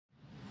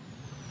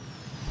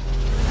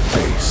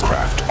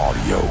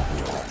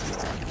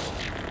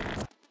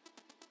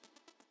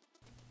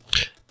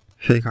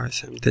Hey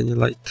guys, I'm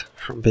Light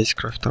from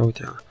Basscraft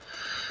Audio.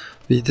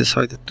 We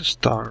decided to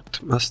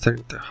start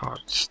mastering the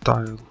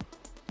Hardstyle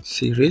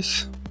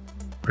series,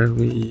 where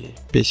we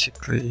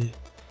basically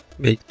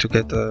make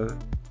together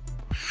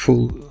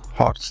full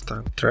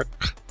Hardstyle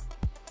track.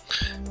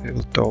 We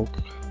will talk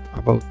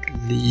about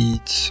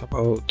leads,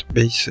 about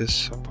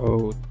basses,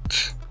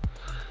 about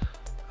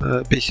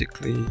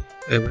basically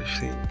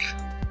everything.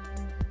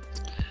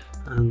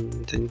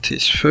 And in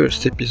this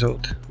first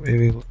episode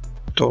we will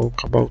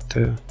talk about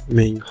the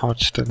main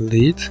Hardstyle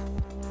lead,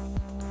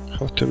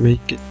 how to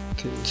make it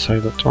in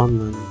Episode1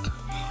 and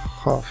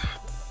how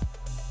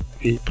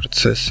I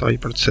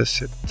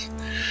process it.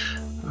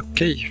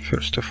 Okay,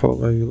 first of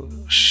all I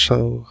will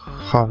show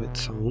how it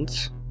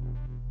sounds.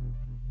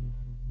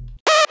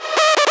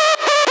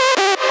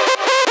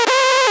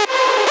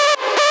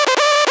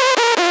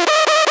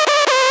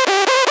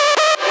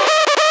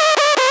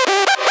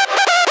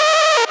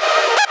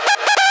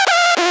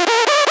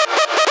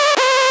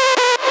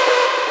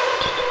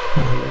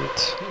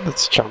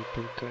 Let's jump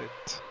into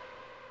it.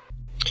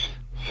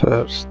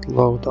 First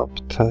load up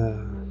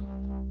the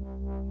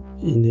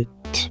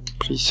init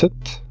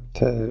preset,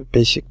 the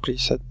basic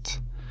preset,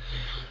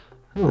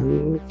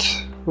 and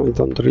I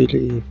don't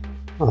really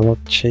a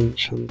lot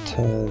change on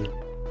the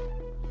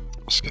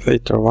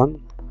oscillator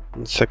one.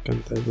 And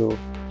second I will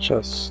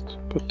just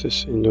put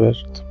this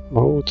invert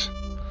mode,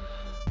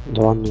 and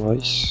one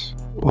voice,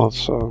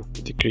 also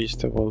decrease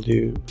the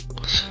volume.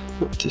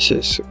 This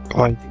is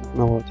gliding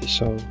melody,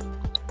 so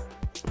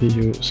we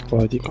use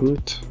gliding on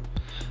it.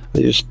 I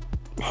used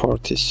for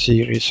this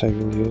series I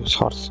will use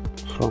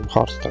from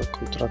Hardstyle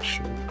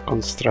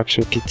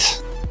construction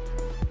kits,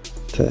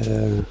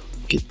 the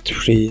Git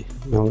free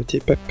melody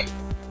pack.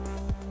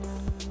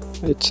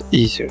 It's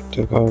easier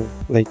to go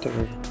later.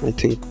 I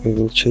think we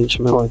will change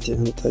melody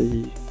and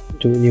I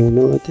do new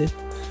melody.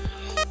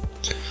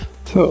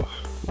 So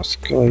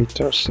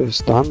oscillators is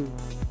done.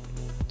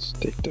 Let's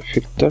take the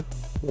filter,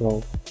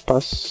 low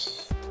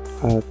pass,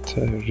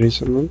 add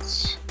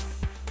resonance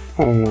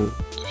around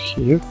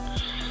here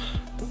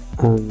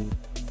and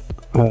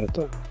add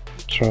a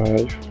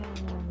drive.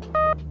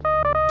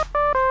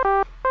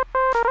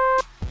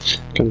 You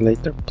can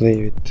later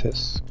play with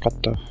this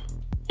cutoff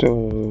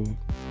to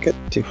get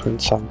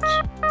different sounds.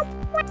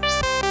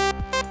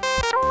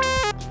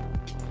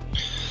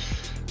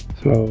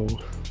 So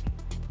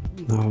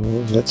now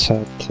let's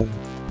add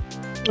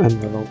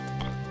envelope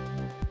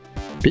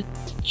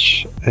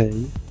pitch A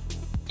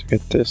to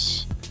get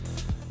this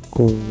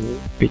cool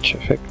pitch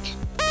effect.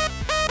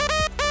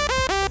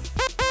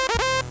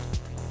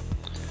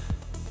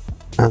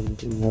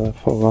 And in the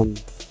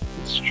LFO1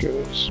 let's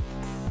choose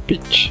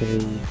pitch A,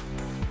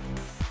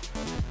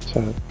 so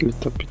a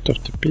little bit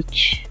of the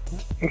pitch,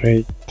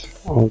 rate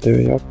all the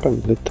way up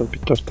and little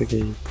bit of the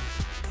gain.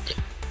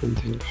 And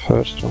in the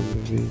first one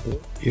we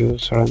will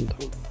use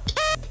random.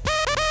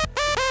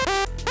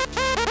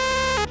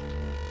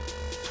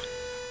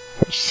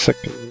 For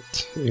second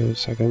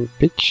use again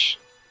pitch,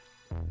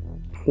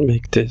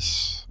 make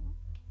this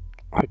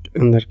like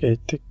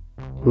energetic.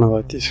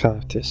 Melodies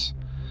have this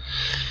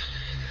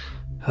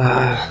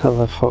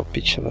LFO,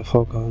 pitch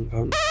LFO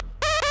going.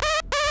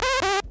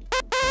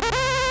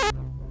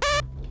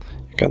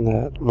 You can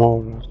add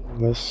more or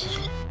less,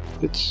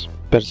 it's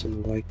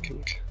personal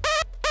liking.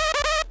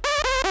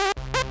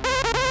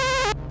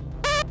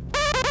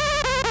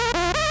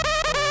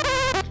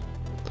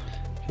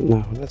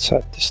 Now let's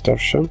add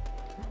distortion.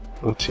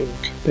 Nothing,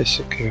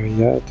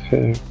 basically I add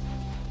here,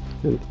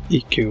 and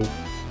EQ.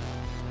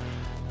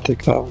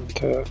 Take down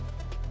the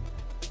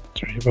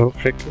treble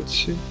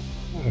frequency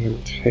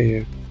around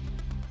here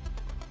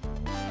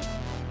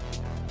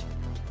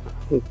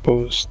and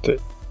boost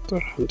it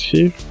around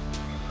here,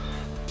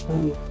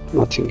 and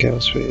nothing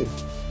else will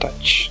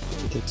touch,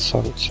 and it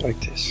sounds like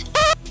this.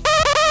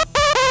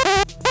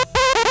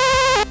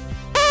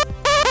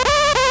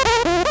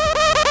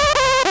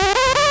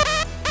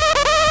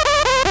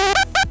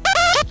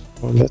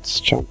 Well, let's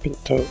jump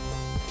into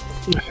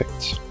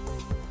effects.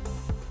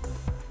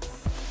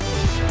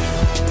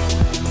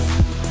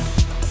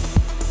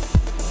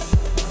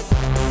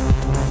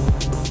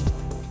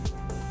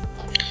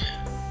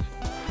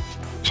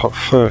 So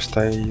first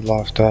I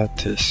love to add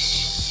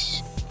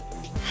this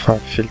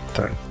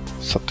filter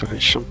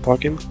saturation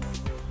plugin,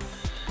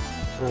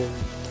 and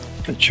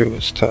I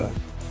choose the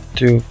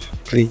tube,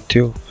 clean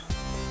tube,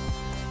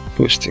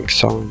 boosting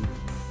sound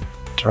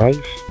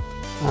drive,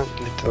 and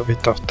a little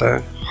bit of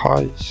the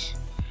highs.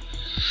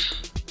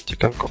 You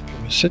can copy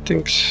my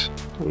settings,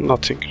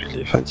 nothing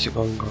really fancy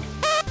going on.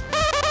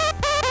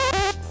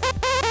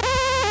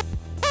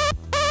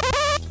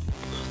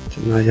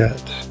 Then I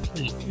add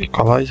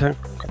equalizer,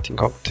 cutting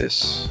out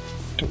this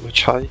too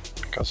much high,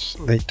 because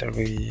later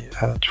we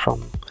add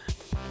from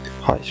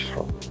highs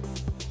from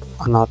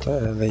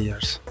another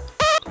layers.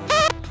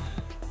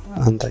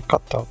 And I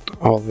cut out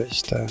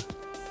always the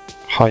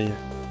higher,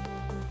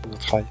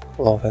 not high,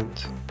 low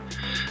end.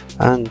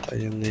 And I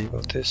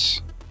enable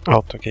this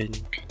auto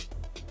gaining.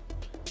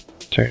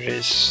 There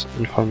is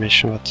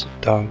information what's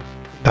down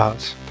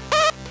does.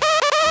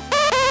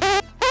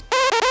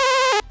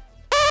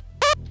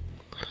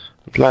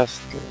 And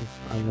lastly,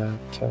 I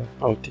add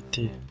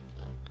OTT,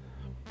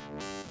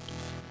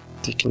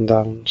 taking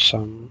down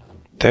some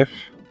depth,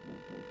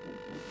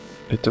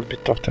 little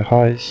bit of the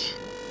highs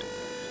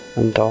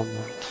and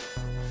downward.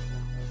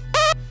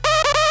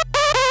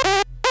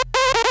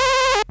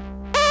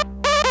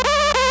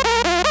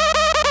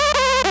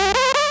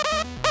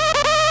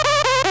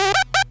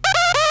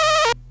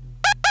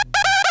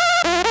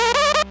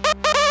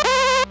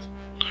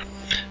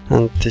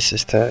 And this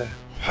is the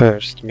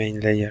first main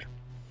layer,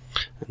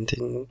 and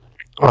in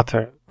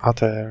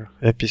other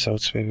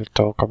episodes we will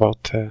talk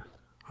about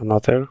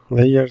another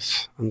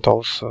layers and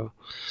also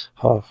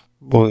have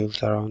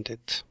build around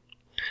it.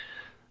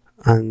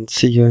 And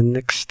see you in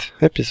next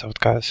episode,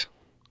 guys.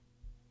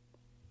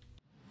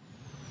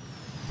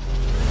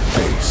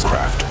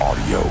 Basscraft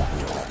Audio.